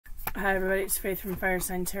Hi everybody, it's Faith from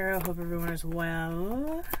Firesign Tarot. Hope everyone is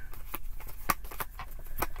well.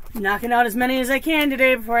 Knocking out as many as I can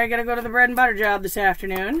today before I gotta go to the bread and butter job this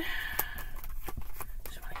afternoon.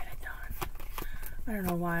 Just want to get it done. I don't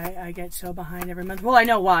know why I get so behind every month. Well, I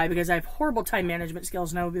know why, because I have horrible time management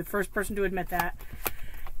skills, and I will be the first person to admit that.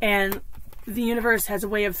 And the universe has a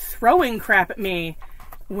way of throwing crap at me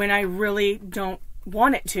when I really don't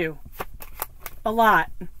want it to. A lot.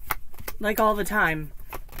 Like all the time.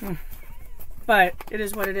 But it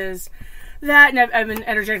is what it is. That, and I've been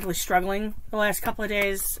energetically struggling the last couple of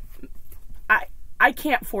days. I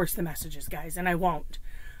can't force the messages, guys, and I won't.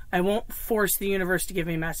 I won't force the universe to give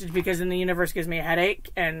me a message, because then the universe gives me a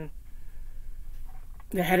headache, and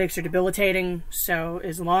the headaches are debilitating. So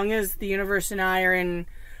as long as the universe and I are in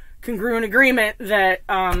congruent agreement that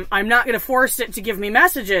I'm not going to force it to give me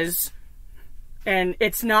messages, and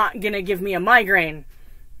it's not going to give me a migraine,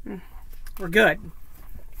 we're good.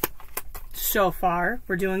 So far,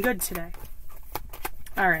 we're doing good today.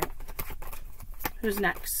 Alright. Who's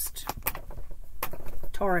next?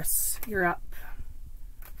 Taurus, you're up.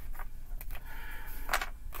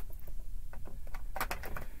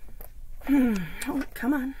 Oh,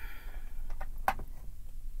 come on.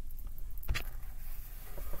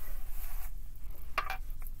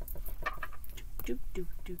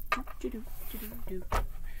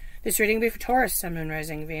 This reading will be for Taurus, Sun, Moon,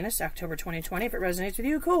 Rising, Venus, October 2020. If it resonates with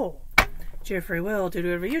you, cool. It's your free will to do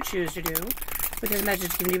whatever you choose to do. With this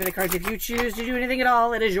message given to you by the cards, if you choose to do anything at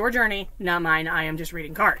all, it is your journey, not mine. I am just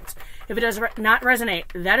reading cards. If it does not resonate,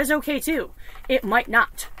 that is okay too. It might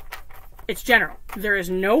not. It's general. There is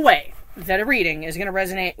no way that a reading is going to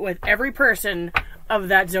resonate with every person of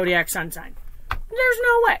that zodiac sun sign. There's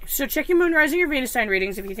no way. So check your Moon, Rising, your Venus sign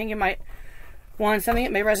readings if you think you might want something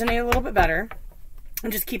that may resonate a little bit better.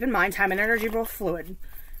 And just keep in mind, time and energy are both fluid.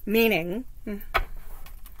 Meaning,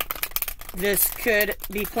 this could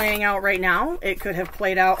be playing out right now. It could have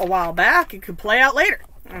played out a while back. It could play out later.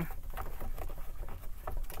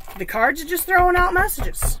 The cards are just throwing out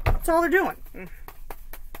messages. That's all they're doing.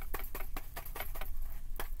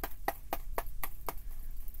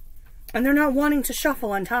 And they're not wanting to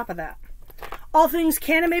shuffle on top of that. All things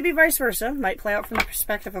can and maybe vice versa might play out from the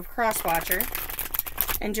perspective of cross-watcher.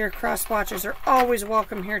 And your cross-watchers are always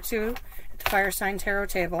welcome here too at the Fire Sign Tarot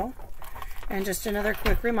table. And just another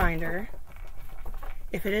quick reminder,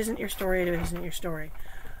 if it isn't your story, it isn't your story.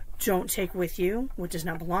 Don't take with you what does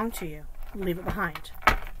not belong to you. Leave it behind.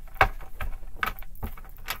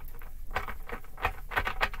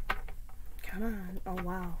 Come on. Oh,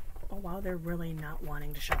 wow. Oh, wow, they're really not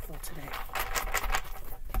wanting to shuffle today.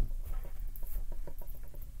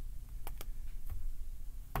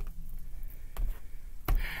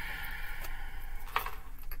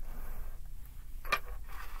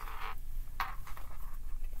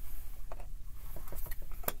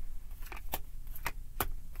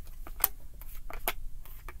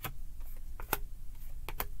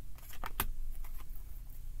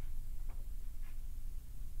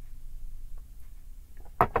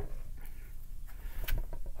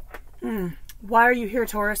 Why are you here,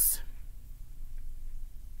 Taurus?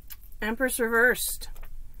 Empress reversed.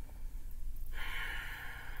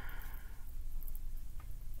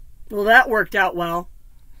 Well, that worked out well.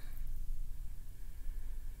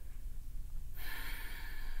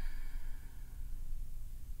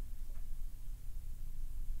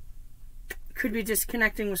 Could be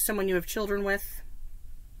disconnecting with someone you have children with.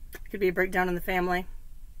 Could be a breakdown in the family.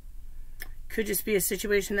 Could just be a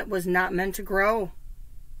situation that was not meant to grow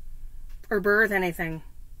or birth anything.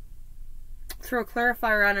 Throw a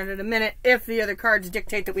clarifier on it in a minute if the other cards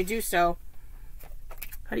dictate that we do so.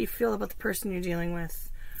 How do you feel about the person you're dealing with?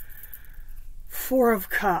 Four of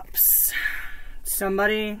Cups.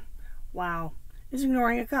 Somebody, wow, is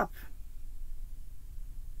ignoring a cup.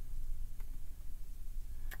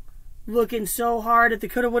 Looking so hard at the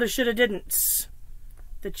coulda, woulda, shoulda, didn'ts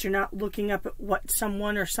that you're not looking up at what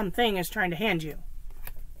someone or something is trying to hand you.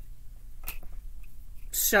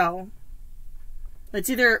 So, it's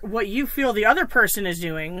either what you feel the other person is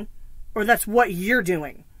doing, or that's what you're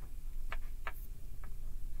doing.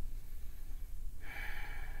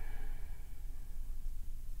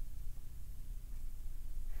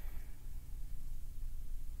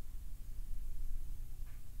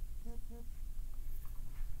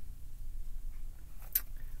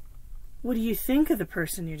 What do you think of the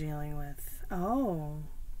person you're dealing with? Oh,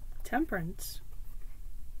 Temperance.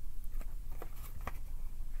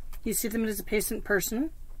 You see them as a patient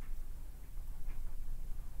person.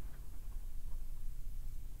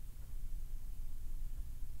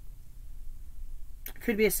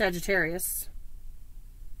 Could be a Sagittarius.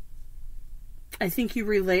 I think you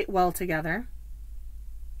relate well together,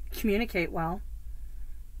 communicate well.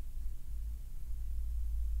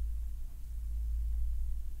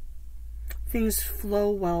 Things flow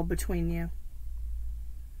well between you.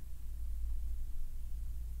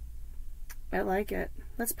 I like it.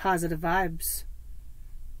 That's positive vibes.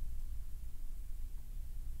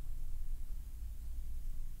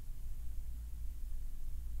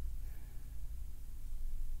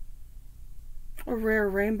 A rare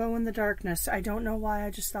rainbow in the darkness. I don't know why I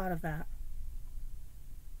just thought of that.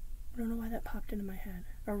 I don't know why that popped into my head.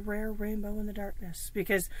 A rare rainbow in the darkness.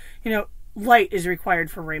 Because, you know, light is required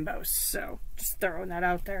for rainbows. So, just throwing that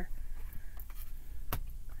out there.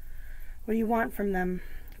 What do you want from them?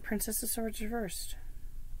 Princess of Swords reversed.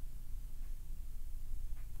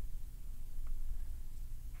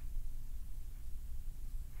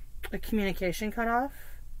 A communication cutoff.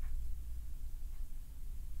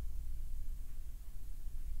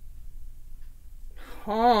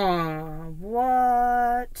 Huh,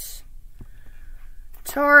 what?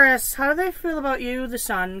 Taurus, how do they feel about you? The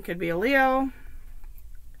sun could be a Leo.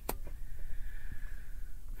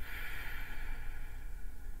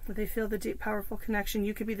 Do they feel the deep, powerful connection?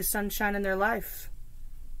 You could be the sunshine in their life.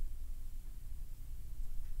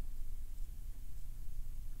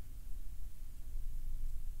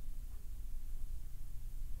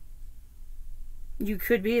 You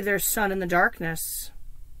could be their sun in the darkness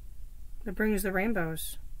that brings the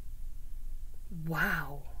rainbows.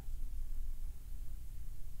 Wow.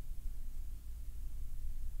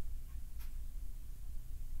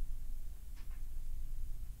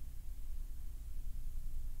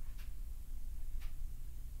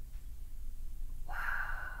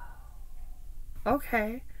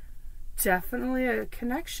 Okay, definitely a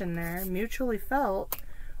connection there, mutually felt.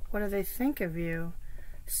 What do they think of you?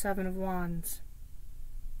 Seven of Wands.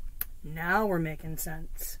 Now we're making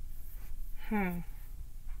sense.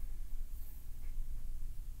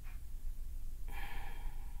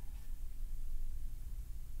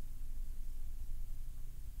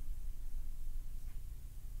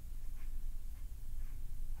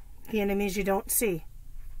 The enemies you don't see.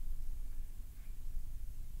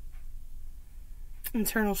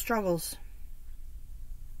 Internal struggles.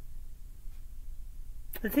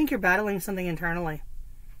 I think you're battling something internally.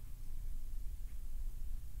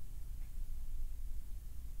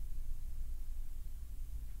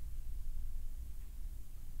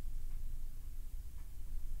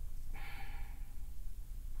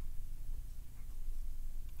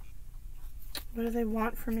 What do they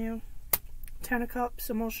want from you? Ten of Cups,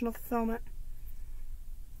 emotional fulfillment.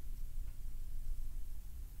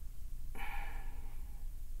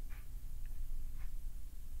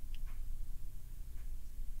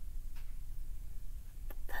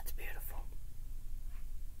 That's beautiful.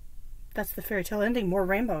 That's the fairy tale ending. More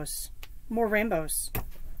rainbows. More rainbows.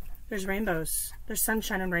 There's rainbows. There's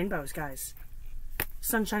sunshine and rainbows, guys.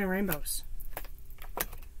 Sunshine and rainbows.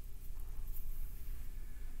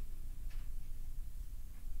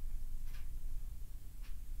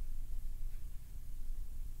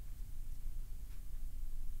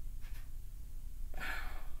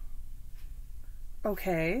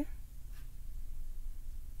 Okay.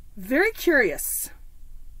 Very curious.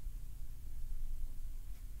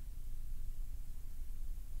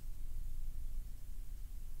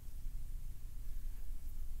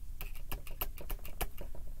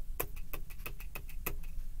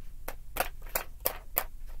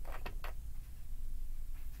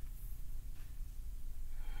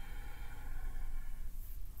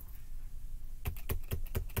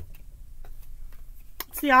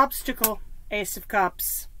 It's the obstacle. Ace of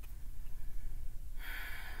Cups.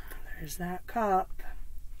 There's that cup.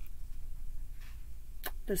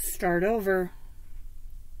 To start over.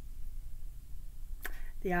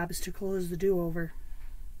 The obstacle is the do-over.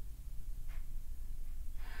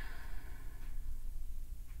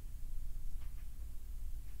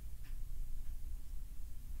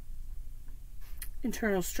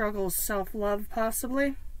 Internal struggles, self-love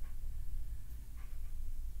possibly.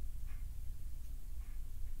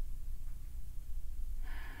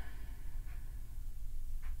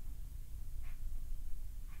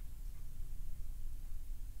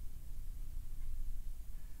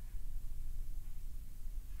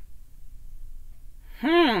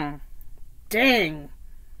 Dang.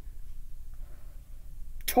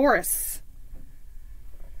 Taurus.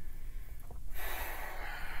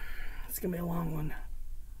 It's gonna be a long one.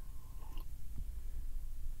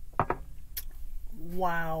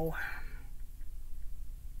 Wow.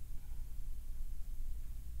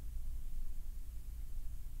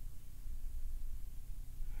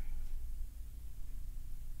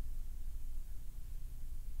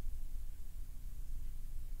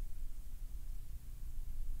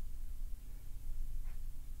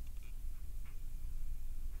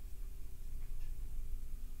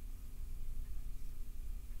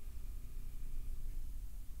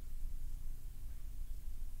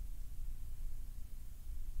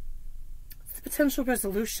 Potential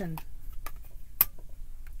resolution.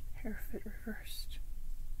 Hair fit reversed.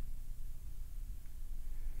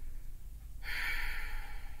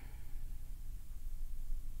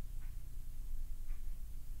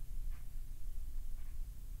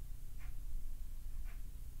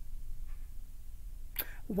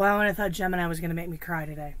 Wow, and I thought Gemini was going to make me cry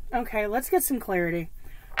today. Okay, let's get some clarity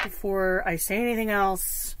before I say anything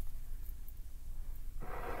else.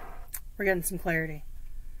 We're getting some clarity.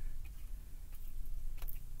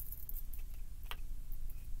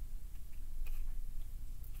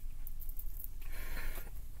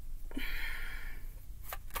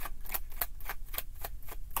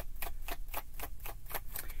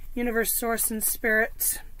 Universe, Source, and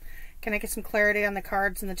Spirit. Can I get some clarity on the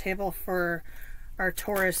cards on the table for our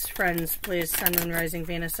Taurus friends, please? Sun, Moon, Rising,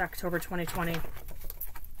 Venus, October 2020.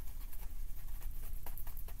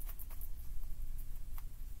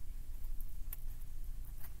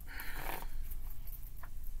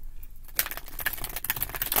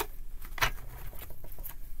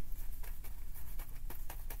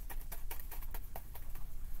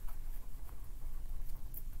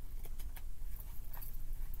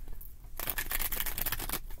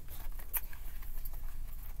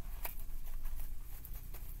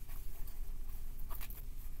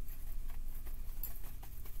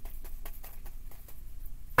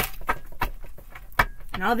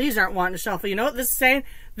 Now these aren't wanting to shuffle. You know what this is saying?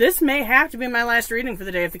 This may have to be my last reading for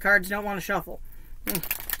the day if the cards don't want to shuffle.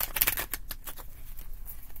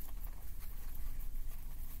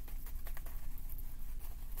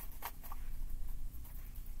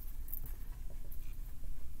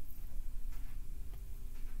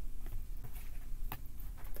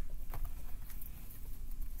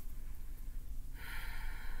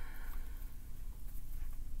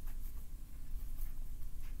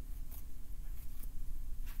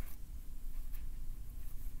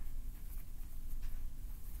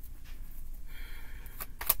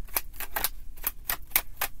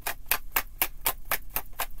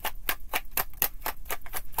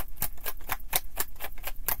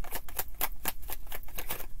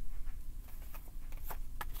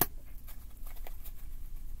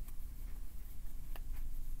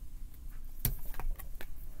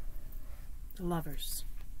 Lovers.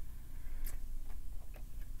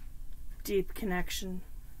 Deep connection.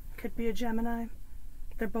 Could be a Gemini.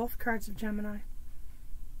 They're both cards of Gemini.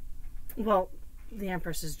 Well, the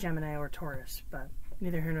Empress is Gemini or Taurus, but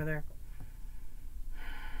neither here nor there.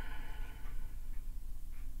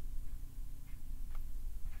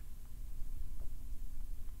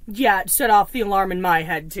 Yeah, it set off the alarm in my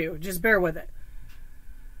head too. Just bear with it.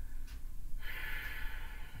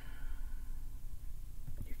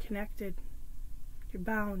 You're connected. You're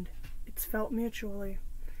bound. It's felt mutually.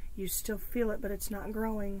 You still feel it, but it's not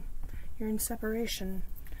growing. You're in separation.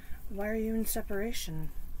 Why are you in separation?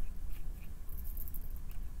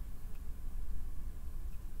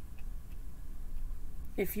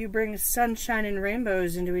 If you bring sunshine and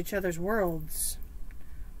rainbows into each other's worlds,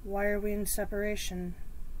 why are we in separation?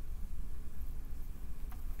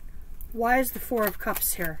 Why is the Four of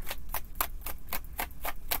Cups here?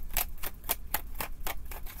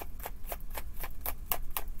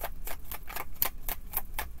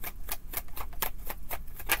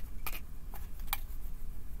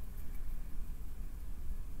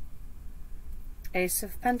 Ace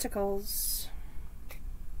of Pentacles.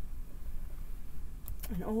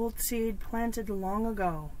 An old seed planted long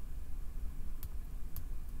ago.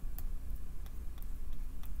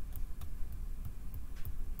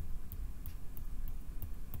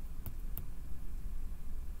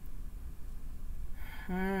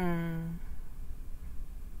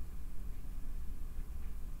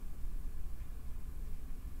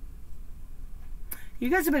 You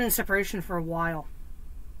guys have been in separation for a while.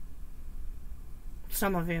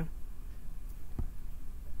 Some of you.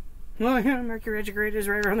 Well, yeah, Mercury retrograde is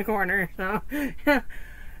right around the corner. So,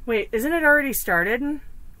 wait, isn't it already started?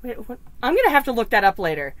 Wait, what? I'm gonna have to look that up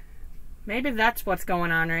later. Maybe that's what's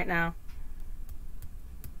going on right now.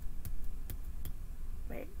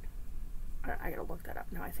 Wait, I gotta look that up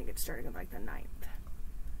now. I think it's starting on like the 9th.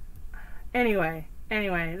 Anyway,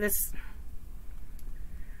 this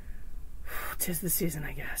 'tis the season,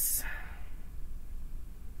 I guess.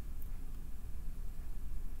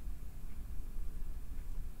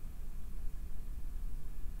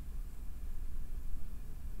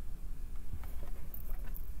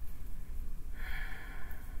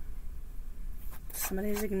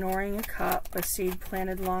 Somebody's ignoring a cup, a seed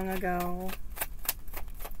planted long ago.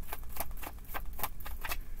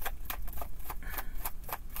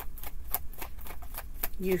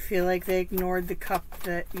 You feel like they ignored the cup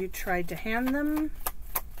that you tried to hand them.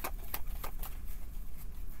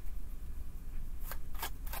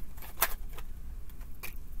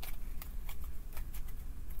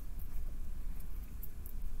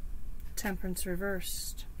 Temperance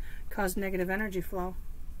reversed. Caused negative energy flow.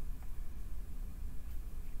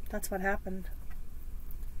 That's what happened.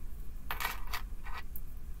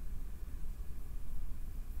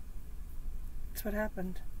 That's what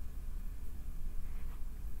happened.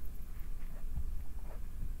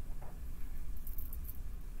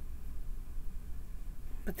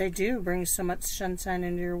 But they do bring so much sunshine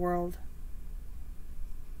into your world.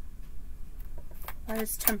 Why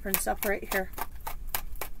is Temperance up right here?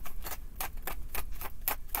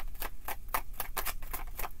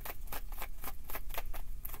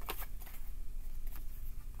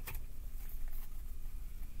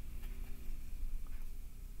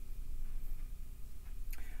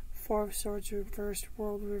 Four of Swords reversed,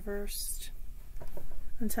 World reversed.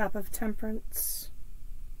 On top of Temperance.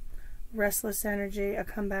 Restless energy, a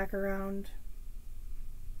comeback around.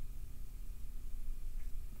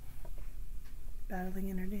 Battling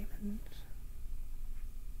inner demons.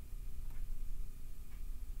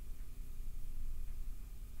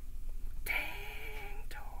 Dang,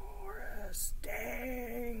 Taurus,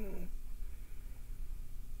 dang.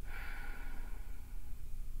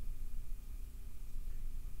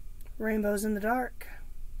 Rainbows in the dark.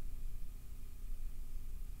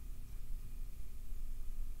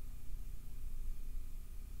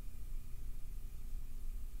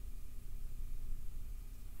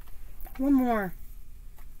 One more.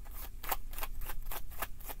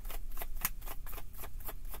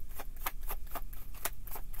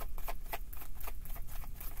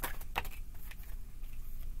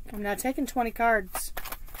 I'm now taking 20 cards.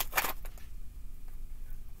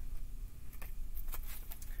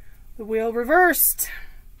 The wheel reversed.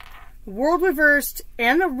 The world reversed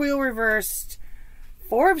and the wheel reversed.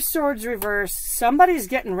 Four of Swords reversed. Somebody's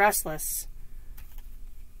getting restless.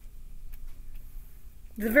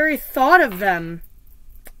 The very thought of them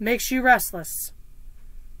makes you restless.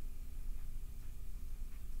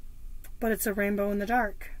 But it's a rainbow in the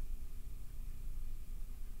dark.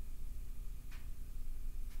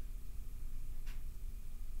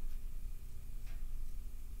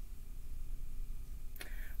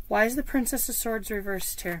 Why is the Princess of Swords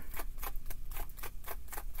reversed here?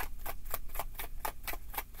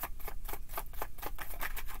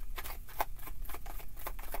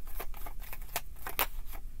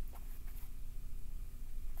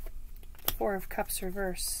 Four of Cups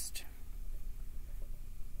reversed.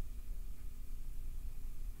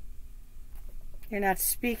 You're not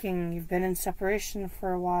speaking. You've been in separation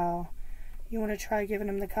for a while. You want to try giving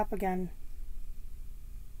him the cup again.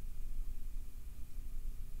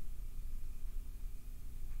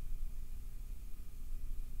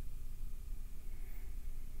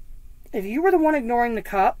 If you were the one ignoring the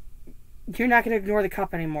cup, you're not going to ignore the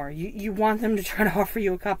cup anymore. You want them to try to offer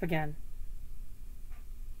you a cup again.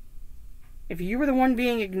 If you were the one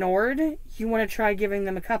being ignored, you want to try giving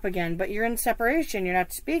them a cup again. But you're in separation. You're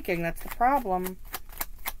not speaking. That's the problem.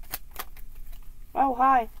 Oh,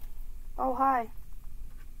 hi. Oh, hi.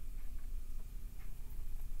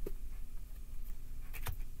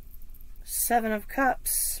 Seven of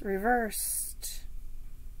Cups reversed.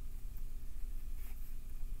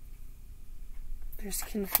 There's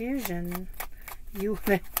confusion. You...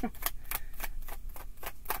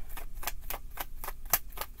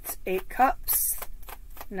 It's 8 cups.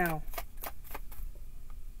 No.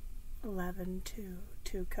 11, 2.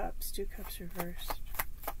 2 cups. 2 cups reversed.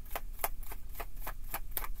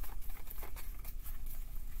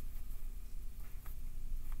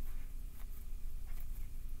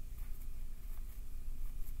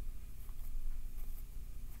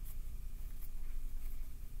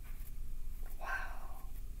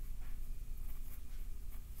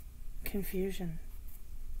 Confusion.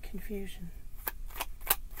 Confusion.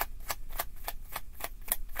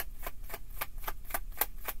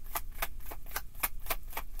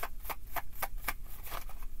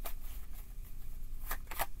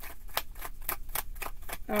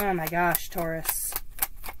 Oh my gosh, Taurus.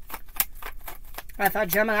 I thought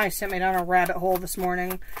Gemini sent me down a rabbit hole this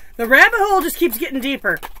morning. The rabbit hole just keeps getting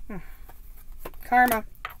deeper. Karma.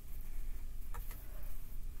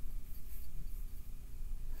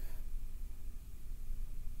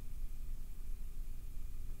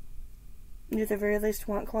 You at the very least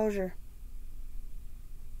want closure.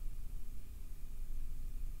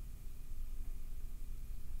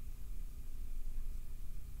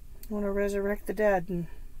 You want to resurrect the dead. And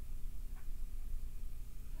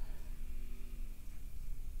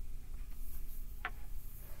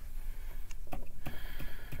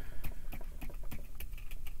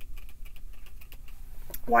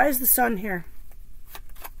why is the sun here?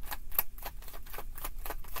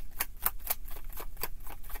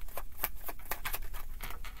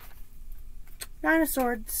 Nine of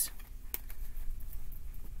Swords.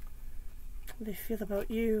 What do they feel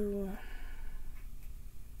about you?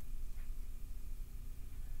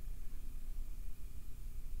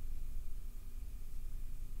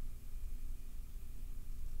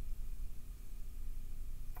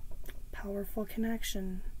 Powerful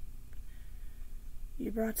connection.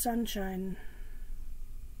 You brought sunshine.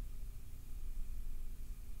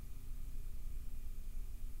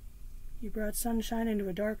 You brought sunshine into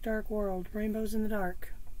a dark, dark world. Rainbows in the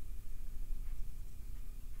dark.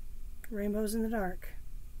 Rainbows in the dark.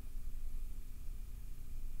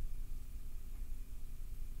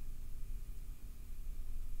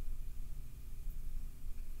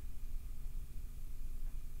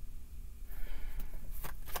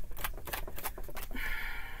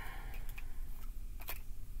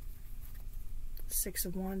 Six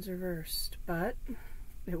of Wands reversed, but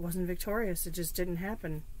it wasn't victorious. It just didn't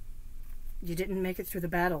happen. You didn't make it through the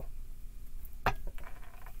battle.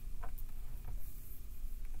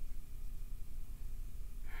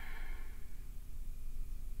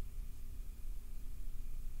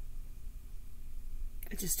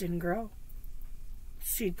 It just didn't grow.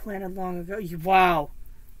 Seed planted long ago. Wow.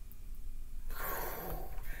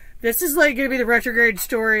 This is like going to be the retrograde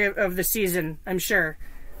story of the season, I'm sure.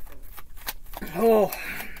 Oh.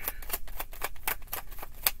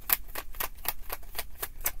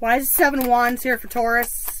 Why is 7 Wands here for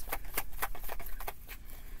Taurus?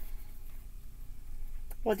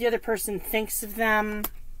 What the other person thinks of them.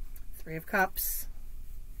 3 of Cups.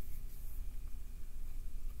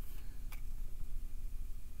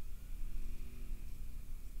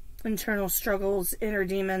 Internal struggles, inner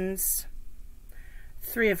demons.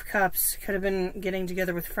 3 of Cups. Could have been getting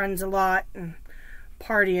together with friends a lot and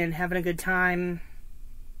partying, having a good time.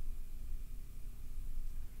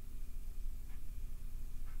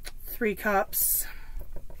 3 Cups.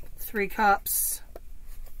 3 Cups.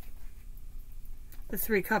 The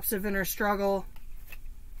 3 Cups of inner struggle.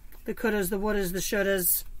 The couldas, the wouldas, the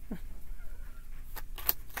shouldas.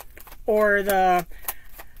 Or the,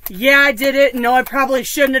 yeah, I did it. No, I probably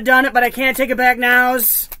shouldn't have done it, but I can't take it back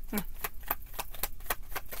nows.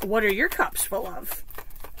 What are your cups full of?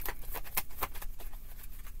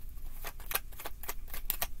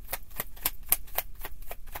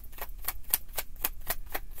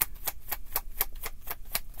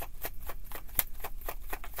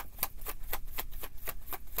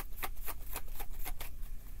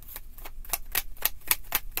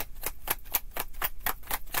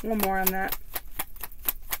 One more on that.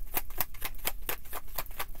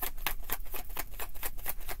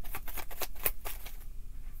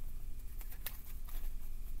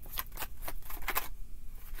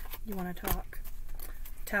 You want to talk?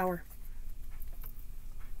 Tower.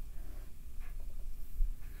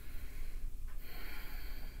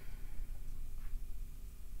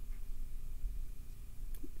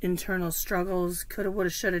 Internal struggles. Coulda, woulda,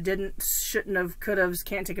 shoulda, didn't, shouldn't have, could have,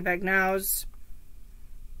 can't take it back nows.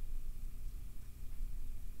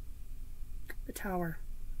 The Tower.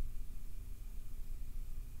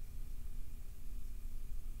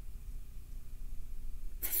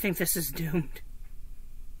 They think this is doomed.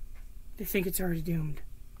 They think it's already doomed.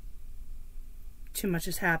 Too much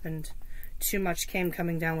has happened. Too much came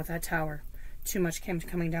coming down with that Tower. Too much came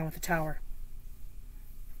coming down with the Tower.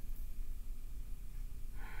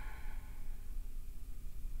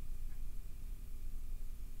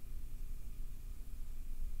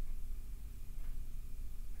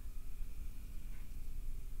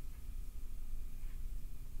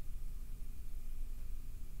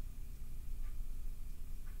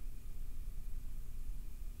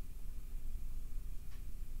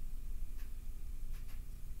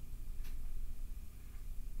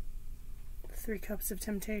 Three Cups of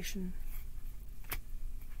Temptation.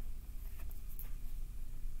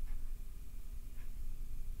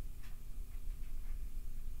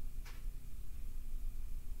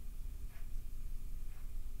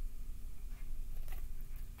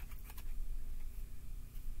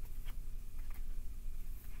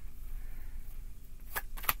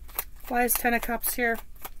 Why is 10 of Cups here?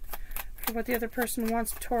 For what the other person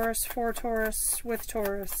wants. Taurus, for Taurus, with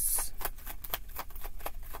Taurus.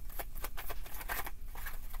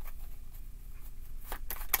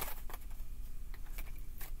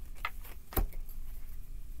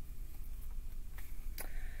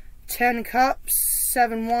 Ten Cups,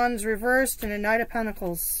 7 Wands reversed, and a Knight of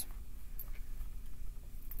Pentacles.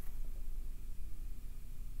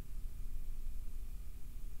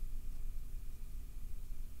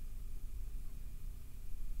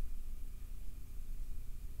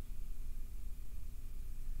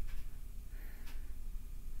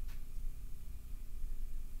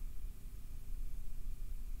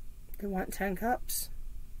 They want 10 cups.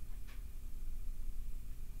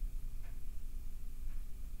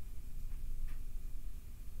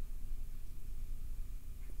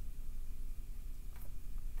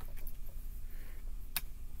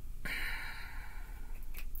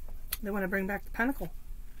 They want to bring back the pentacle.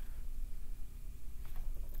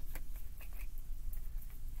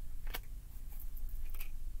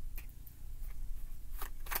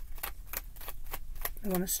 They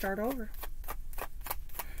want to start over.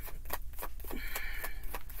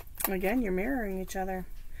 Again, you're mirroring each other,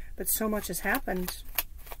 but so much has happened.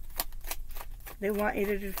 They want you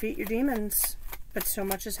to defeat your demons, but so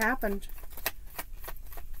much has happened.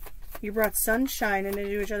 You brought sunshine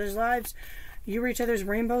into each other's lives. You were each other's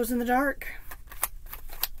rainbows in the dark.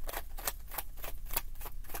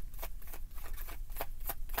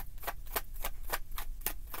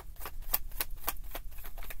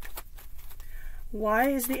 Why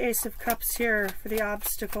is the Ace of Cups here for the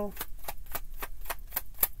obstacle?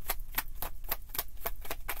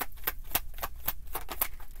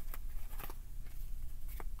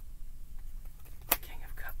 King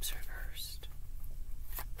of Cups reversed.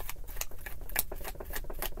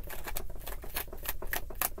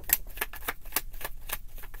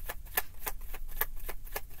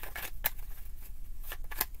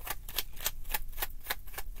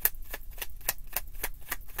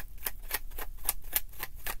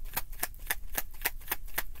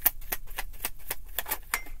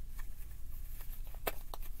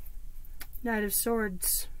 Knight of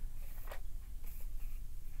Swords.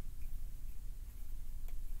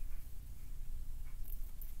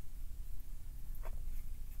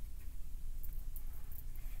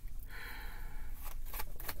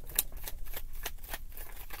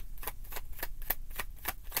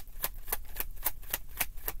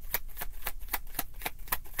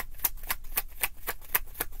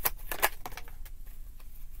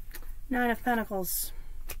 Nine of Pentacles.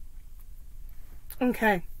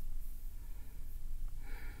 Okay.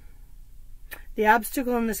 The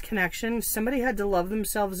obstacle in this connection, somebody had to love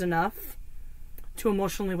themselves enough to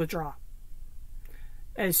emotionally withdraw,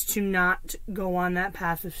 as to not go on that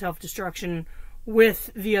path of self-destruction with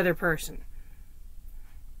the other person.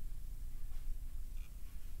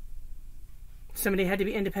 Somebody had to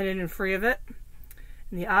be independent and free of it.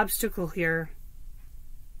 And the obstacle here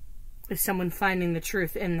is someone finding the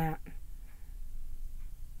truth in that.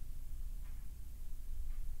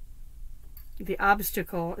 The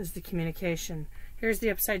obstacle is the communication. Here's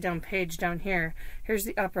the upside down page down here. Here's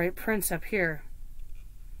the upright prince up here.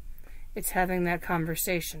 It's having that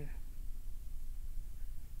conversation.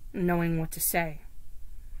 Knowing what to say.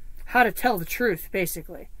 How to tell the truth,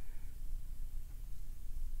 basically.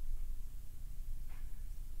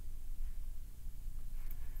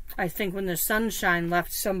 I think when the sunshine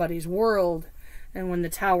left somebody's world and when the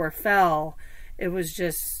tower fell, it was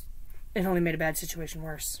just, it only made a bad situation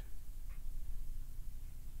worse.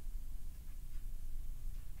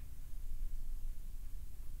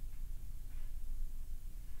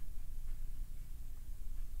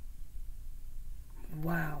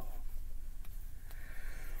 Wow.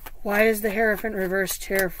 Why is the Hierophant reversed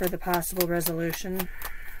here for the possible resolution?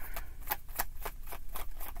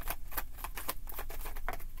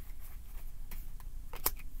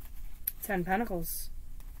 Ten Pentacles.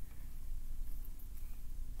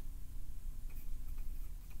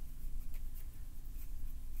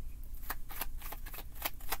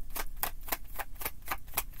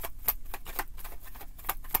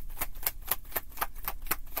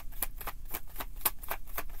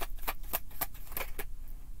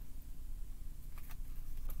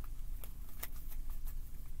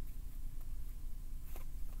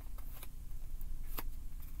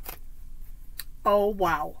 Oh,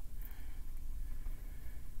 wow.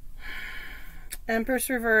 Empress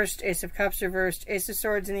reversed, Ace of Cups reversed, Ace of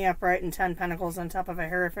Swords in the upright, and 10 Pentacles on top of a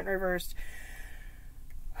Hierophant reversed.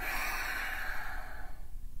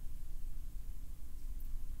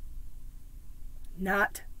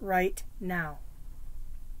 Not right now.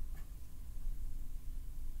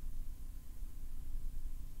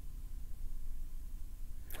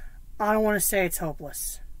 I don't want to say it's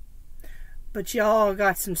hopeless, but y'all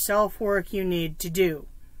got some self-work you need to do.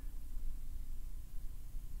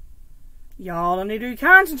 Y'all don't need to be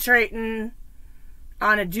concentrating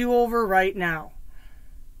on a do-over right now.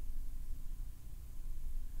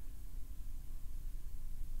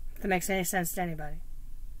 If that makes any sense to anybody.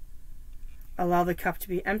 Allow the cup to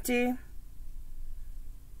be empty.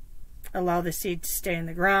 Allow the seed to stay in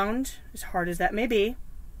the ground, as hard as that may be.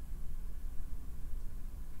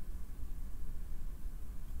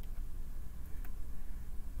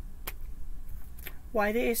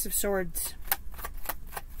 Why the Ace of Swords?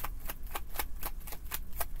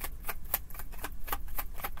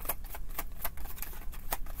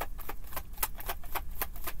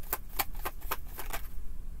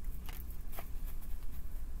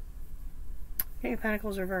 King of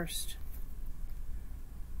Pentacles reversed.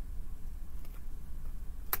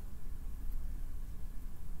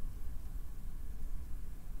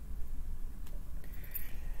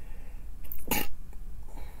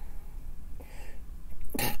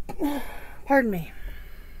 Pardon me.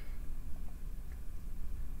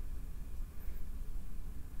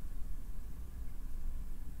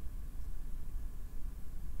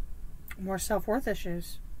 More self-worth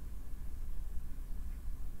issues.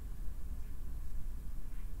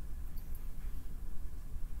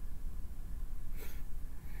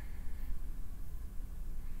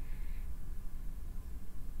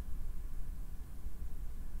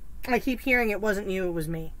 I keep hearing it wasn't you, it was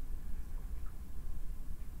me.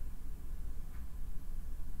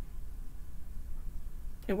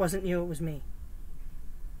 It wasn't you, it was me.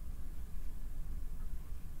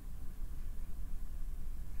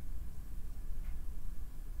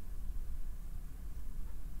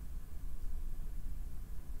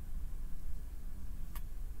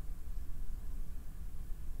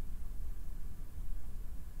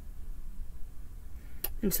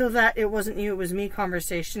 Until that "it wasn't you, it was me"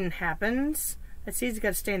 conversation happens, that seed's got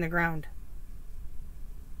to stay in the ground.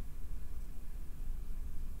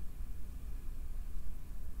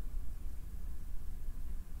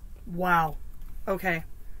 Wow. Okay.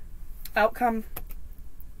 Outcome.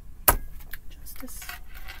 Justice.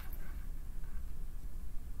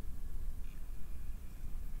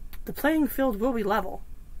 The playing field will be level.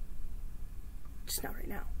 Just not right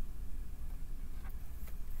now.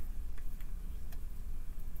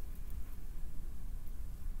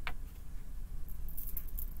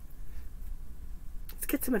 Let's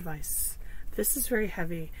get some advice. This is very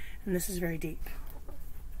heavy, and this is very deep.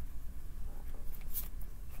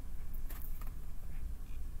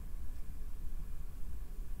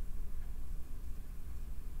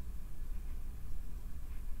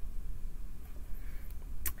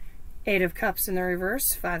 Eight of Cups in the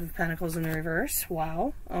reverse, Five of Pentacles in the reverse.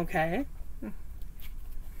 Wow, okay.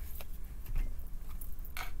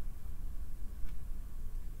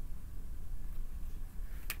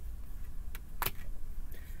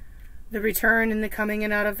 The return and the coming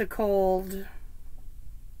in out of the cold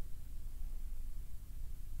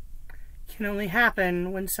can only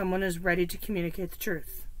happen when someone is ready to communicate the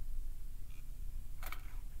truth.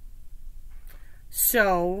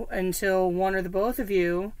 So, until one or the both of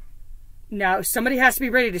you, now somebody has to be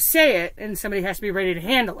ready to say it and somebody has to be ready to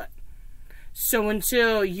handle it. So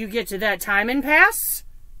until you get to that time impasse,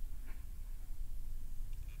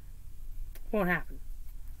 won't happen.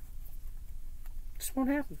 Just won't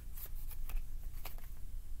happen.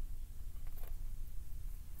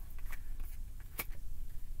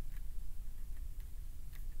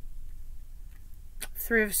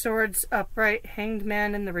 Three of Swords upright, Hanged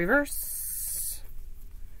Man in the reverse.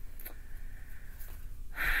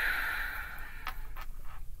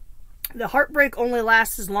 The heartbreak only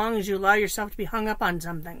lasts as long as you allow yourself to be hung up on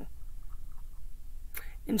something.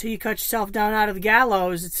 Until you cut yourself down out of the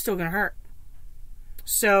gallows, it's still going to hurt.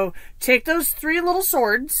 So take those three little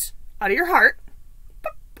swords out of your heart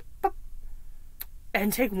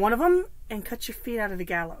and take one of them and cut your feet out of the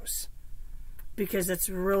gallows. Because that's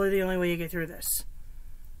really the only way you get through this.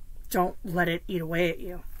 Don't let it eat away at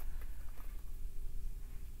you.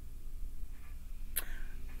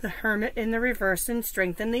 The Hermit in the reverse and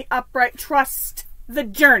strengthen the upright. Trust the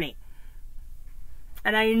journey.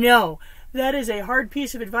 And I know that is a hard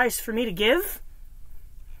piece of advice for me to give.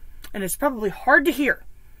 And it's probably hard to hear.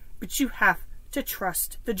 But you have to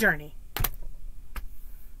trust the journey.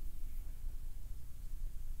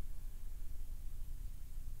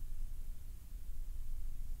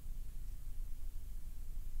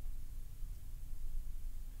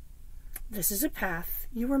 This is a path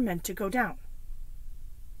you were meant to go down.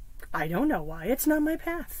 I don't know why. It's not my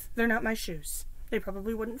path. They're not my shoes. They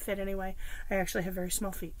probably wouldn't fit anyway. I actually have very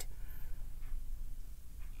small feet.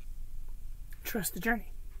 Trust the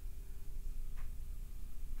journey.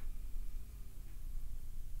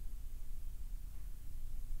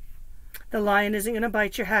 The lion isn't going to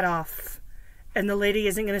bite your head off, and the lady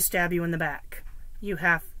isn't going to stab you in the back. You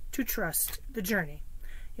have to trust the journey.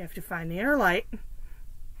 You have to find the inner light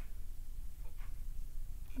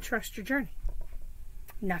and trust your journey.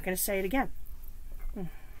 I'm not going to say it again.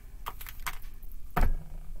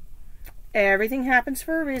 Everything happens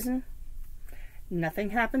for a reason.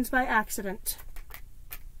 Nothing happens by accident.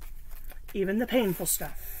 Even the painful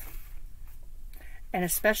stuff. And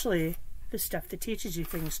especially the stuff that teaches you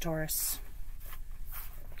things, Taurus.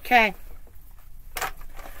 Okay.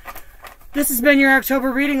 This has been your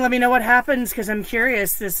October reading. Let me know what happens, because I'm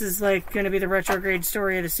curious. This is like going to be the retrograde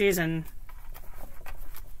story of the season.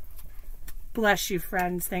 Bless you,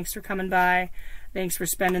 friends. Thanks for coming by. Thanks for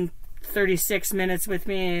spending 36 minutes with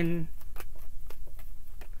me and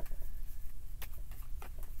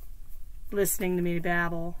listening to me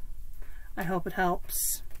babble. I hope it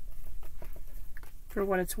helps for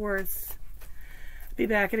what it's worth. Be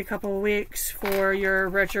back in a couple of weeks for your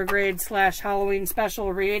retrograde / Halloween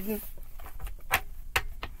special read.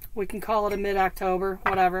 We can call it a mid-October,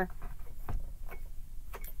 whatever.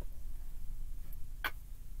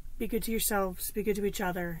 Be good to yourselves. Be good to each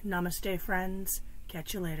other. Namaste, friends.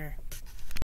 Catch you later.